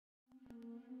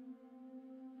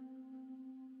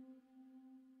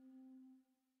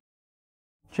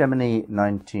Gemini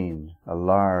 19, a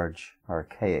large,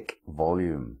 archaic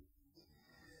volume.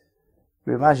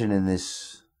 We imagine in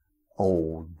this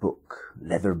old book,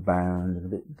 leather-bound and a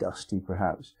bit dusty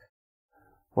perhaps,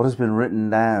 what has been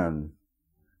written down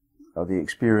are the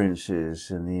experiences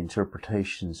and the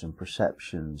interpretations and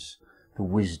perceptions, the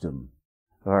wisdom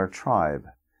of our tribe.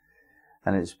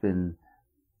 And it's been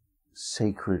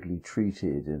sacredly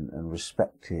treated and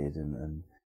respected and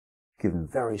given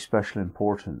very special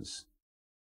importance.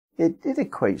 It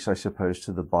equates, I suppose,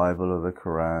 to the Bible or the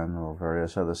Quran or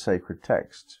various other sacred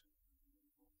texts.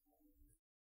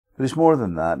 But it's more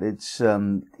than that.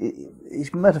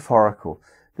 It's metaphorical.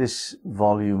 This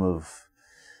volume of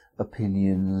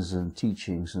opinions and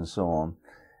teachings and so on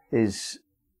is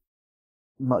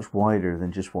much wider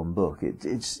than just one book.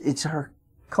 It's our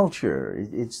culture.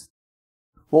 It's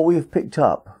what we have picked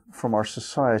up from our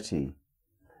society,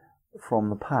 from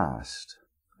the past.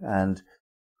 And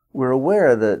we're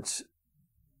aware that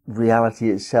reality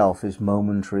itself is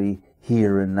momentary,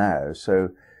 here and now. So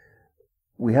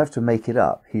we have to make it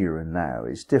up here and now.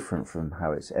 It's different from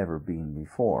how it's ever been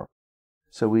before.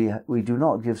 So we do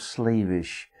not give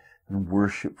slavish and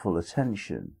worshipful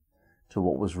attention to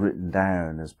what was written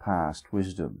down as past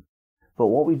wisdom. But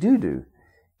what we do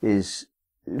is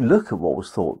look at what was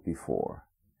thought before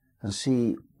and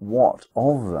see what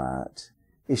of that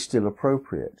is still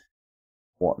appropriate,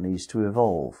 what needs to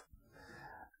evolve.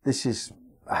 This is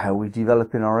how we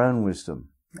develop in our own wisdom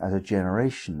as a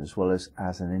generation as well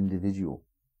as an individual.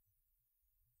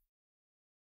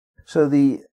 So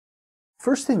the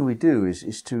first thing we do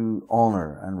is to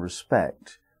honor and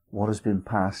respect what has been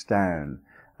passed down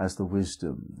as the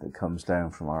wisdom that comes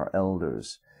down from our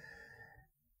elders.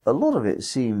 A lot of it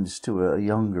seems to a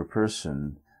younger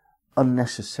person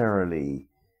unnecessarily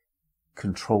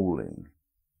controlling,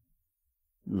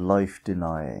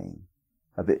 life-denying,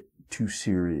 a bit too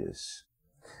serious.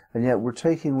 And yet we're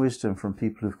taking wisdom from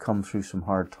people who've come through some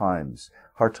hard times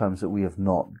that we have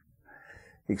not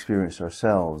experienced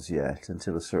ourselves yet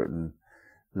until a certain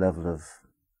level of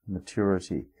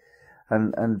maturity.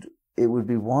 And it would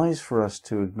be wise for us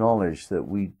to acknowledge that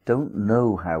we don't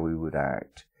know how we would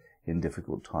act in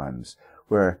difficult times,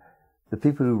 where the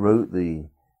people who wrote the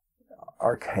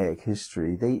archaic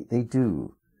history, they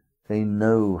do. They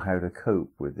know how to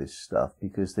cope with this stuff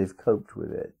because they've coped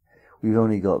with it. We've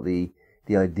only got the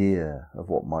idea of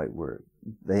what might work.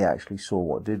 They actually saw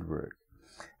what did work.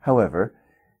 However,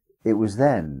 it was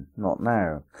then, not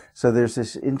now. So there's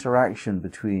this interaction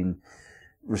between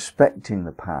respecting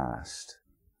the past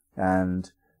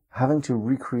and having to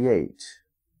recreate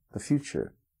the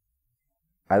future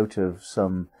out of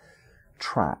some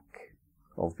track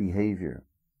of behaviour.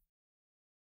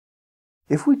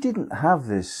 If we didn't have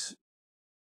this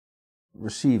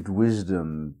received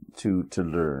wisdom to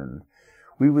learn,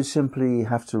 we would simply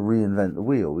have to reinvent the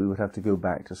wheel. We would have to go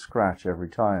back to scratch every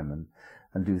time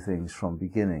and do things from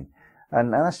beginning.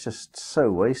 And that's just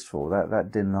so wasteful.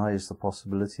 That denies the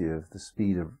possibility of the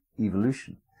speed of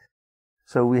evolution.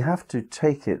 So we have to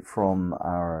take it from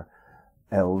our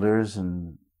elders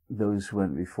and those who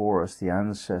went before us, the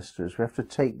ancestors. We have to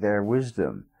take their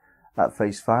wisdom at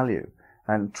face value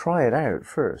and try it out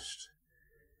first.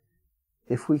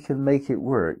 If we can make it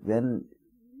work, then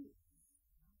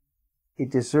it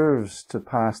deserves to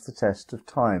pass the test of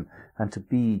time and to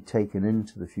be taken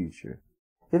into the future.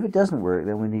 If it doesn't work,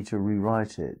 then we need to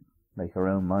rewrite it, make our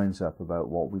own minds up about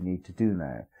what we need to do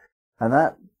now. And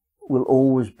that will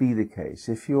always be the case.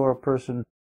 If you're a person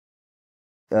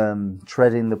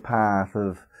treading the path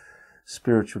of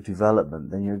spiritual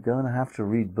development, then you're going to have to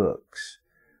read books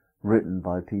written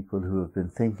by people who have been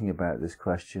thinking about this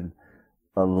question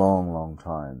a long, long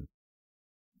time.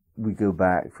 We go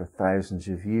back for thousands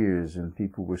of years and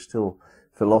people were still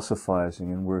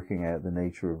philosophizing and working out the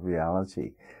nature of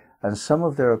reality. And some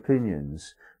of their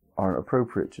opinions aren't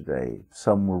appropriate today.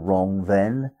 Some were wrong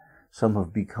then, some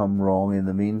have become wrong in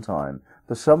the meantime,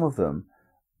 but some of them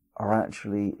are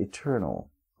actually eternal,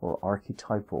 or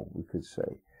archetypal, we could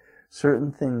say.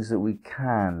 Certain things that we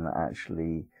can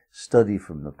actually study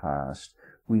from the past,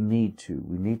 we need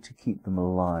to keep them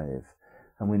alive,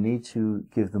 and we need to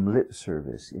give them lip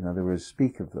service, in other words,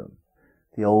 speak of them.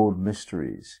 The old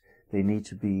mysteries, they need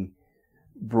to be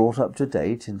brought up to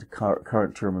date into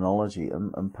current terminology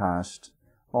and passed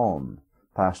on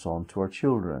to our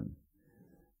children,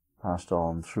 passed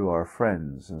on through our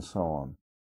friends and so on.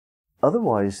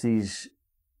 Otherwise, these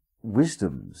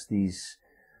wisdoms, these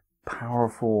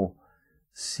powerful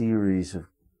series of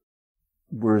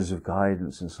words of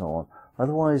guidance and so on,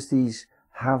 otherwise these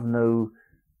have no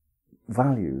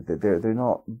value, that they're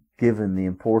not given the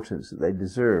importance that they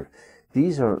deserve.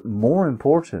 These are more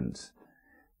important,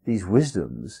 these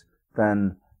wisdoms,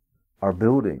 than our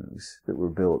buildings that were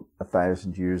built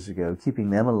 1,000 years ago, keeping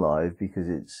them alive because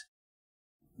it's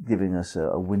giving us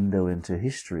a window into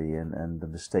history and the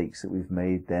mistakes that we've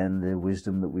made then, the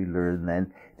wisdom that we learned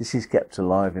then. This is kept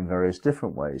alive in various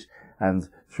different ways, and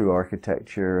through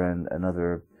architecture and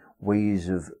other ways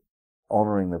of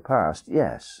honouring the past.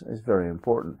 Yes, it's very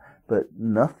important, but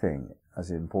nothing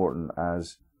as important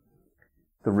as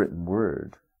the written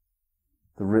word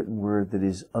that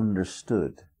is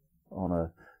understood on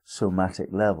a somatic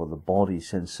level, the body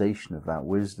sensation of that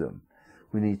wisdom.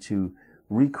 We need to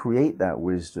recreate that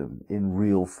wisdom in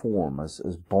real form as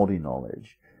body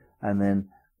knowledge, and then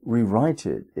rewrite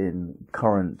it in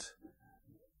current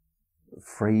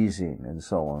phrasing and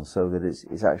so on, so that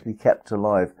it's actually kept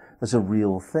alive as a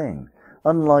real thing.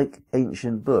 Unlike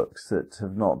ancient books that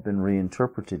have not been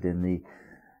reinterpreted in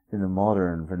the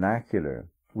modern vernacular,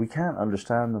 we can't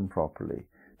understand them properly.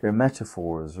 Their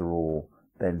metaphors are all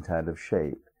bent out of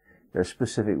shape. Their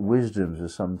specific wisdoms are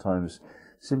sometimes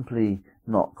simply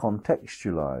not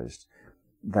contextualized.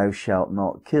 Thou shalt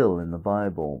not kill in the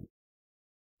Bible.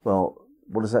 Well,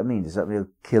 what does that mean? Does that mean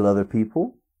kill other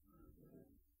people?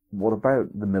 What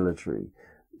about the military?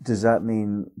 Does that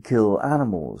mean kill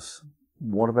animals?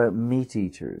 What about meat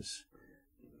eaters?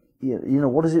 You know,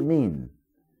 what does it mean?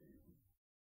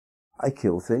 I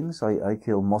kill things. I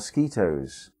kill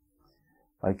mosquitoes.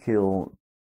 I kill,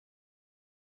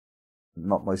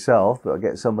 not myself, but I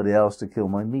get somebody else to kill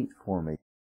my meat for me.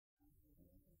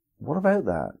 What about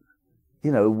that?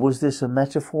 You know, was this a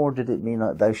metaphor? Did it mean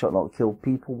like thou shalt not kill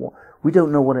people? We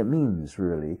don't know what it means,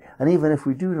 really. And even if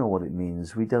we do know what it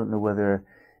means, we don't know whether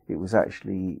it was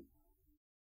actually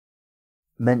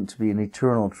meant to be an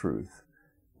eternal truth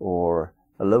or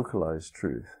a localized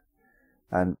truth.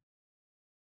 And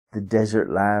the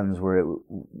desert lands where it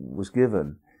was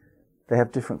given, they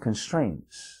have different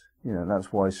constraints. You know,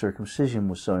 that's why circumcision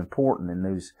was so important in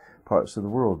those parts of the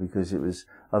world, because it was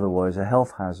otherwise a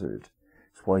health hazard.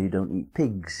 It's why you don't eat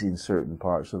pigs in certain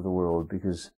parts of the world,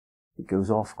 because it goes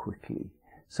off quickly.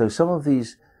 So some of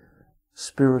these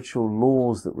spiritual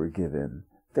laws that were given,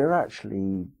 they're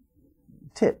actually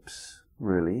tips,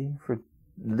 really, for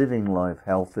living life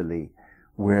healthily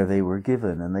where they were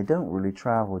given, and they don't really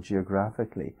travel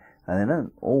geographically, and they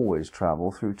don't always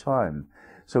travel through time.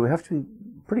 So we have to be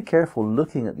pretty careful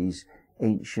looking at these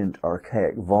ancient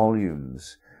archaic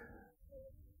volumes,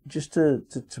 just to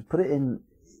put it in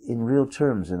real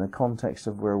terms, in the context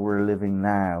of where we're living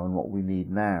now and what we need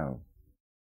now.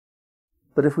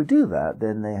 But if we do that,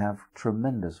 then they have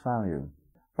tremendous value.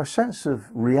 Our sense of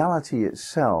reality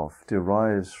itself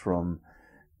derives from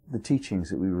the teachings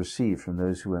that we received from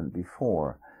those who went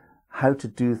before, how to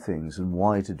do things and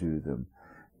why to do them.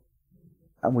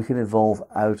 And we can evolve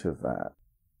out of that.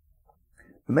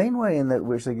 The main way in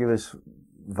which they give us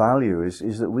value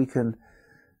is that we can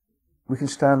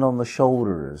stand on the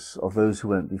shoulders of those who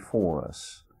went before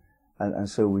us, and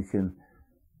so we can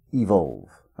evolve.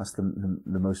 That's the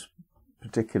most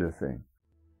particular thing.